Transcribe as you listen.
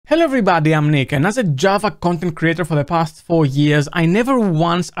Hello everybody, I'm Nick, and as a Java content creator for the past 4 years, I never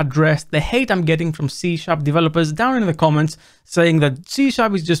once addressed the hate I'm getting from C# developers down in the comments saying that C#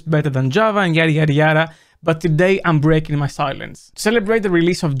 is just better than Java and yada yada yada, but today I'm breaking my silence. To celebrate the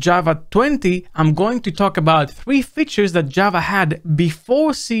release of Java 20, I'm going to talk about 3 features that Java had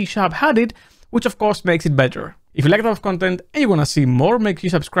before C# had it, which of course makes it better. If you like that type of content and you want to see more, make sure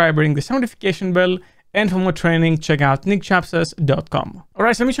you subscribe, ring the notification bell, and for more training, check out chapsas.com.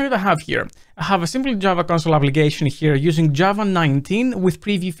 Alright, so let me show you what I have here. I have a simple Java console application here using Java 19 with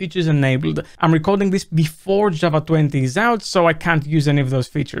preview features enabled. I'm recording this before Java 20 is out, so I can't use any of those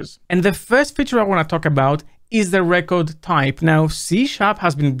features. And the first feature I want to talk about is the record type. Now, C#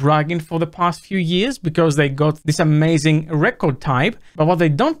 has been bragging for the past few years because they got this amazing record type, but what they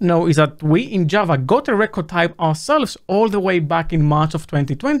don't know is that we in Java got a record type ourselves all the way back in March of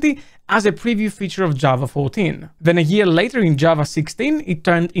 2020 as a preview feature of Java 14. Then a year later in Java 16, it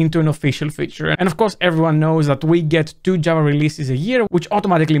turned into an official feature. And of course, everyone knows that we get 2 Java releases a year, which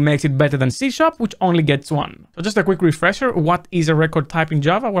automatically makes it better than C#, which only gets 1. So just a quick refresher, what is a record type in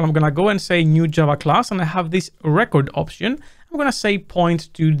Java? Well, I'm gonna go and say new Java class, and I have this record option. I'm gonna say point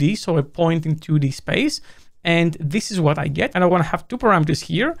 2D, so a point in 2D space. And this is what I get. And I want to have 2 parameters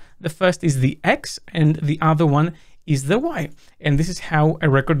here. The first is the X and the other one is the Y. And this is how a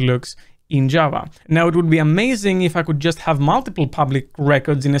record looks in Java. Now, it would be amazing if I could just have multiple public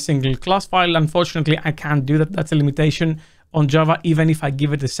records in a single class file. Unfortunately, I can't do that. That's a limitation on Java. Even if I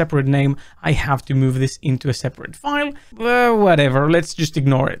give it a separate name, I have to move this into a separate file. Whatever, let's just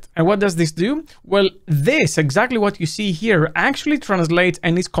ignore it. And what does this do? Well, this, exactly what you see here, actually translates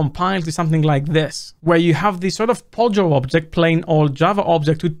and is compiled to something like this, where you have this sort of POJO object, plain old Java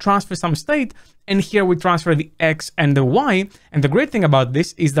object, to transfer some state. And here we transfer the X and the Y. And the great thing about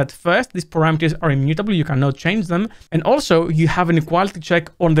this is that first, these parameters are immutable. You cannot change them. And also you have an equality check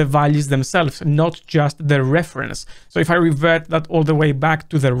on the values themselves, not just the reference. So if I revert that all the way back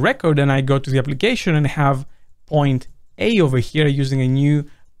to the record and I go to the application and have point A over here using a new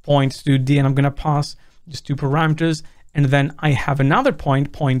point 2D, and I'm going to pass just 2 parameters. And then I have another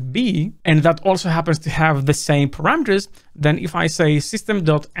point, point B, and that also happens to have the same parameters. Then if I say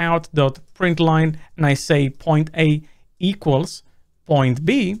system.out.println and I say point A equals point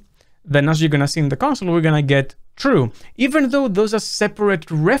B, then as you're going to see in the console, we're going to get true. Even though those are separate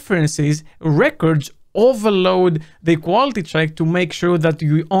references, records overload the equality check to make sure that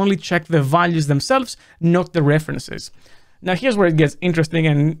you only check the values themselves, not the references. Now, here's where it gets interesting,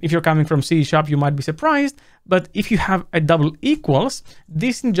 and if you're coming from C#, you might be surprised, but if you have a double equals,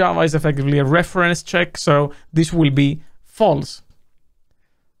 this in Java is effectively a reference check, so this will be false.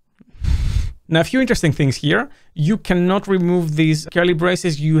 Now, a few interesting things here. You cannot remove these curly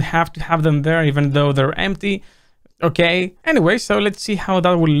braces. You have to have them there, even though they're empty. Okay, anyway, so let's see how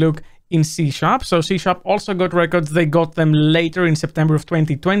that will look in C#. So C# also got records. They got them later in September of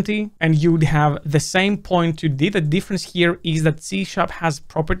 2020, and you would have the same point 2D. The difference here is that C# has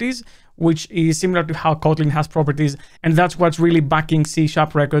properties, which is similar to how Kotlin has properties, and that's what's really backing C#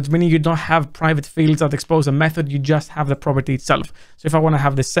 records, meaning you don't have private fields that expose a method, you just have the property itself. So if I want to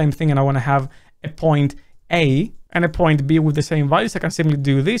have the same thing and I want to have a point A and a point B with the same values, I can simply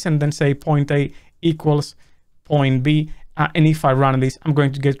do this and then say point A equals point B. And if I run this, I'm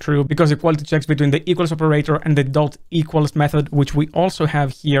going to get true because equality checks between the equals operator and the dot equals method, which we also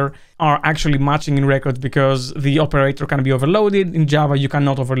have here, are actually matching in records because the operator can be overloaded. In Java, you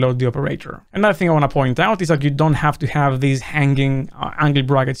cannot overload the operator. Another thing I want to point out is that you don't have to have these hanging angle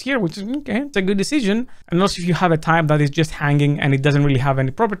brackets here, which is okay, it's a good decision. And also if you have a type that is just hanging and it doesn't really have any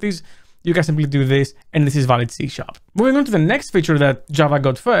properties, you can simply do this, and this is valid C#. Moving on to the next feature that Java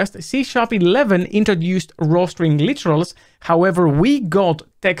got first, C# 11 introduced raw string literals. However, we got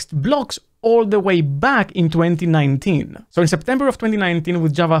text blocks all the way back in 2019. So in September of 2019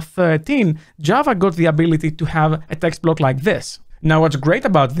 with Java 13, Java got the ability to have a text block like this. Now, what's great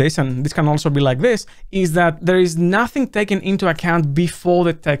about this, and this can also be like this, is that there is nothing taken into account before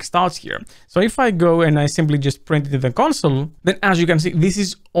the text starts here. So if I go and I simply just print it in the console, then as you can see, this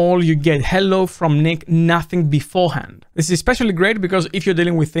is all you get. Hello from Nick, nothing beforehand. This is especially great because if you're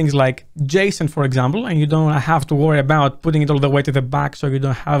dealing with things like JSON, for example, and you don't have to worry about putting it all the way to the back so you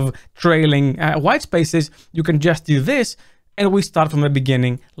don't have trailing white spaces, you can just do this. And we start from the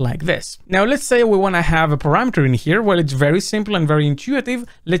beginning like this. Now, let's say we want to have a parameter in here. Well, it's very simple and very intuitive.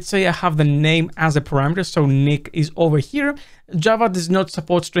 Let's say I have the name as a parameter. So Nick is over here. Java does not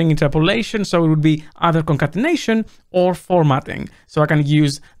support string interpolation. So it would be either concatenation or formatting. So I can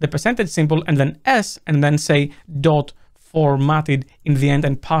use the percentage symbol and then S and then say dot formatted in the end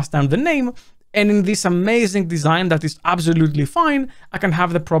and pass down the name. And in this amazing design that is absolutely fine, I can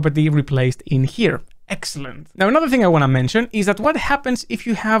have the property replaced in here. Excellent. Now, another thing I want to mention is that what happens if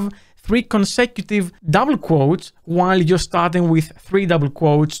you have 3 consecutive double quotes while you're starting with 3 double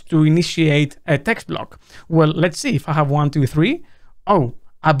quotes to initiate a text block? Well, let's see. If I have 1, 2, 3, oh,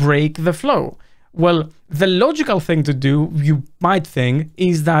 I break the flow. Well, the logical thing to do, you might think,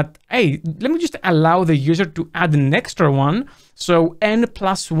 is that, hey, let me just allow the user to add an extra one. So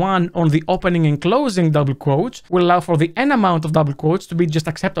n+1 on the opening and closing double quotes will allow for the n amount of double quotes to be just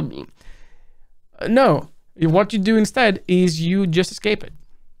acceptable. No, what you do instead is you just escape it.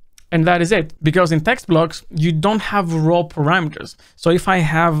 And that is it. Because in text blocks, you don't have raw parameters. So if I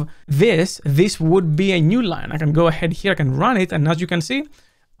have this would be a new line. I can go ahead here, I can run it, and as you can see,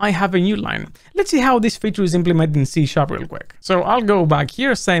 I have a new line. Let's see how this feature is implemented in C# real quick. So I'll go back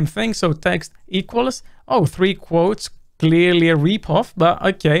here, same thing. So text equals, oh, 3 quotes, clearly a ripoff, but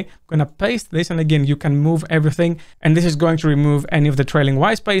okay, I'm gonna paste this. And again, you can move everything. And this is going to remove any of the trailing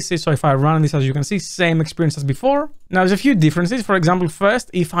white spaces. So if I run this, as you can see, same experience as before. Now there's a few differences. For example, first,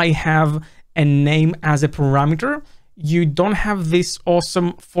 if I have a name as a parameter, you don't have this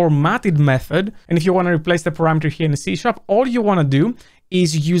awesome formatted method. And if you want to replace the parameter here in C#, all you want to do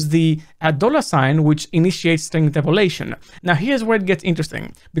is use the $, which initiates string interpolation. Now here's where it gets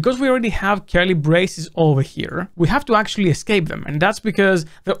interesting. Because we already have curly braces over here, we have to actually escape them. And that's because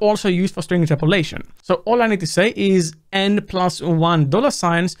they're also used for string interpolation. So all I need to say is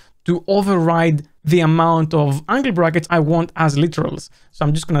n+1 to override the amount of angle brackets I want as literals. So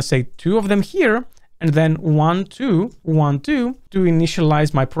I'm just gonna say 2 of them here, and then 1, 2, 1, 2 to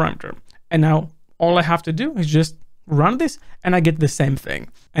initialize my parameter. And now all I have to do is just run this and I get the same thing.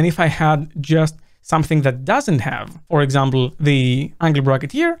 And if I had just something that doesn't have, for example, the angle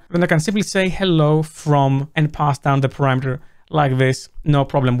bracket here, then I can simply say hello from and pass down the parameter like this, no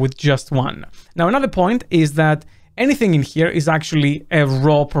problem, with just 1. Now, another point is that anything in here is actually a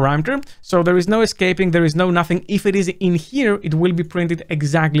raw parameter. So there is no escaping, there is no nothing. If it is in here, it will be printed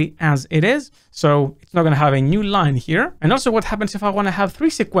exactly as it is. So it's not going to have a new line here. And also what happens if I want to have 3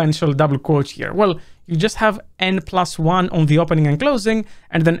 sequential double quotes here? Well, you just have n+1 on the opening and closing,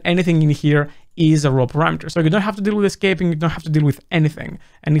 and then anything in here is a raw parameter. So you don't have to deal with escaping, you don't have to deal with anything.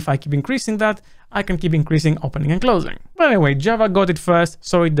 And if I keep increasing that, I can keep increasing opening and closing. But anyway, Java got it first,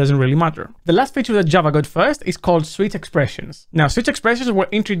 so it doesn't really matter. The last feature that Java got first is called switch expressions. Now, switch expressions were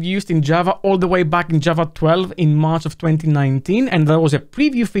introduced in Java all the way back in Java 12 in March of 2019, and that was a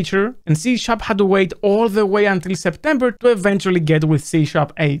preview feature, and C# had to wait all the way until September to eventually get with C#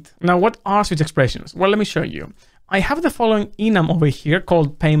 8. Now, what are switch expressions? Well, let me show you. I have the following enum over here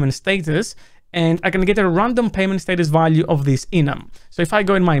called payment status, and I can get a random payment status value of this enum. So if I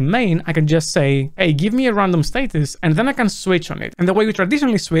go in my main, I can just say, hey, give me a random status, and then I can switch on it. And the way we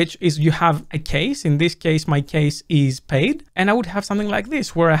traditionally switch is you have a case. In this case, my case is paid. And I would have something like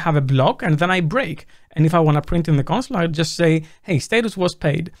this, where I have a block and then I break. And if I want to print in the console, I'll just say, hey, status was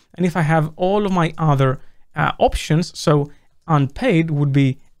paid. And if I have all of my other options, so unpaid would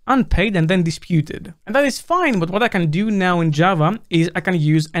be unpaid and then disputed. And that is fine, but what I can do now in Java is I can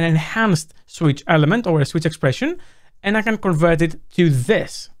use an enhanced switch element or a switch expression, and I can convert it to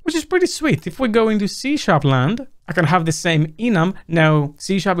this, which is pretty sweet. If we go into C# land, I can have the same enum. Now,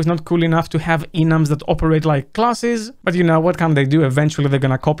 C# is not cool enough to have enums that operate like classes, but you know, what can they do? Eventually, they're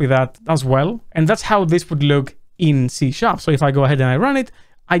gonna copy that as well. And that's how this would look in C#. So if I go ahead and I run it,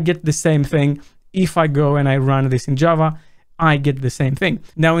 I get the same thing. If I go and I run this in Java, I get the same thing.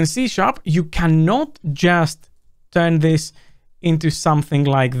 Now in C#, you cannot just turn this into something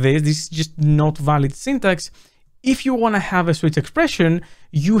like this. This is just not valid syntax. If you want to have a switch expression,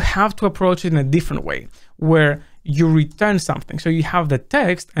 you have to approach it in a different way, where you return something. So you have the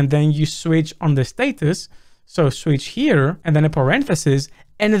text and then you switch on the status. So switch here and then a parenthesis,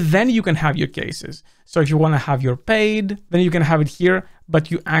 and then you can have your cases. So if you want to have your paid, then you can have it here, but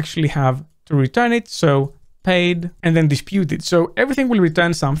you actually have to return it. So paid and then disputed. So everything will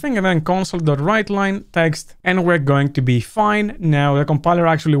return something, and then console.writeLine text, and we're going to be fine. Now the compiler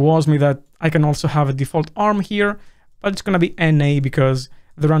actually warns me that I can also have a default arm here, but it's going to be NA because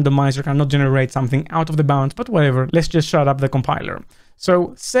the randomizer cannot generate something out of the bounds, but whatever, let's just shut up the compiler.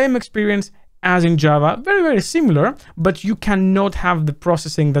 So same experience as in Java, very, very similar, but you cannot have the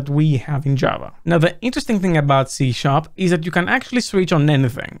processing that we have in Java. Now, the interesting thing about C# is that you can actually switch on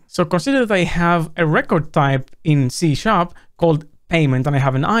anything. So consider that I have a record type in C# called payment, and I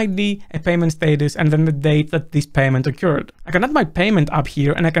have an ID, a payment status, and then the date that this payment occurred. I can add my payment up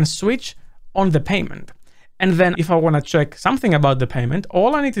here, and I can switch on the payment. And then if I want to check something about the payment,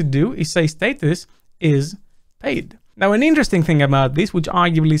 all I need to do is say status is paid. Now, an interesting thing about this, which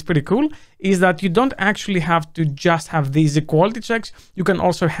arguably is pretty cool, is that you don't actually have to just have these equality checks. You can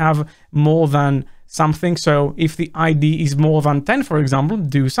also have more than something. So if the ID is more than 10, for example,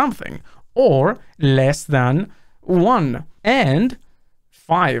 do something, or less than 1 and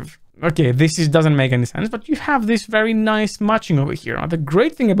 5. Okay, doesn't make any sense, but you have this very nice matching over here. Now, the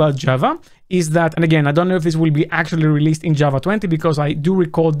great thing about Java is that, and again, I don't know if this will be actually released in Java 20 because I do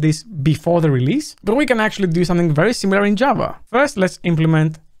record this before the release, but we can actually do something very similar in Java. First, let's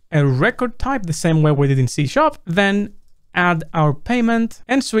implement a record type the same way we did in C#, then add our payment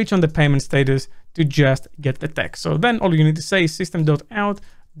and switch on the payment status to just get the text. So then all you need to say is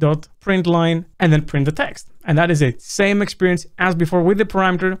system.out.println and then print the text. And that is it. Same experience as before with the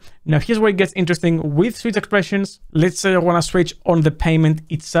parameter. Now here's where it gets interesting with switch expressions. Let's say I want to switch on the payment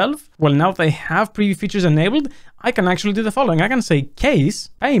itself. Well, now that I have preview features enabled, I can actually do the following. I can say case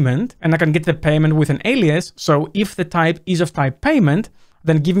payment, and I can get the payment with an alias. So if the type is of type payment,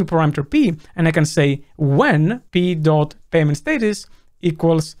 then give me parameter p, and I can say when p.payment status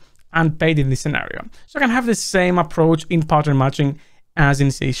equals unpaid in this scenario. So I can have the same approach in pattern matching as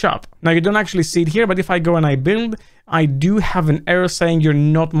in C#. Now you don't actually see it here, but if I go and I build, I do have an error saying you're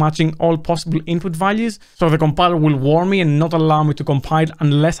not matching all possible input values. So the compiler will warn me and not allow me to compile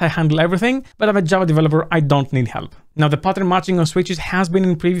unless I handle everything. But I'm a Java developer, I don't need help. Now the pattern matching on switches has been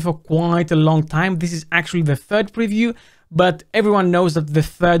in preview for quite a long time. This is actually the third preview, but everyone knows that the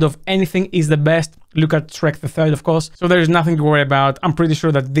third of anything is the best. Look at Shrek the Third, of course. So there's nothing to worry about. I'm pretty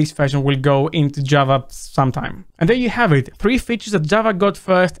sure that this version will go into Java sometime. And there you have it. 3 features that Java got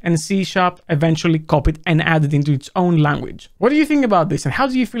first and C# eventually copied and added into its own language. What do you think about this? And how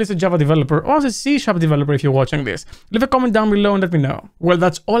do you feel as a Java developer or as a C# developer if you're watching this? Leave a comment down below and let me know. Well,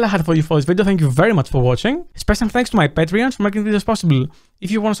 that's all I had for you for this video. Thank you very much for watching. Special thanks to my Patreons for making videos possible.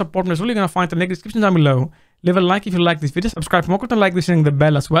 If you want to support me as well, you're going to find the link in the description down below. Leave a like if you like this video, subscribe for more content like this, ring the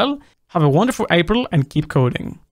bell as well. Have a wonderful April and keep coding.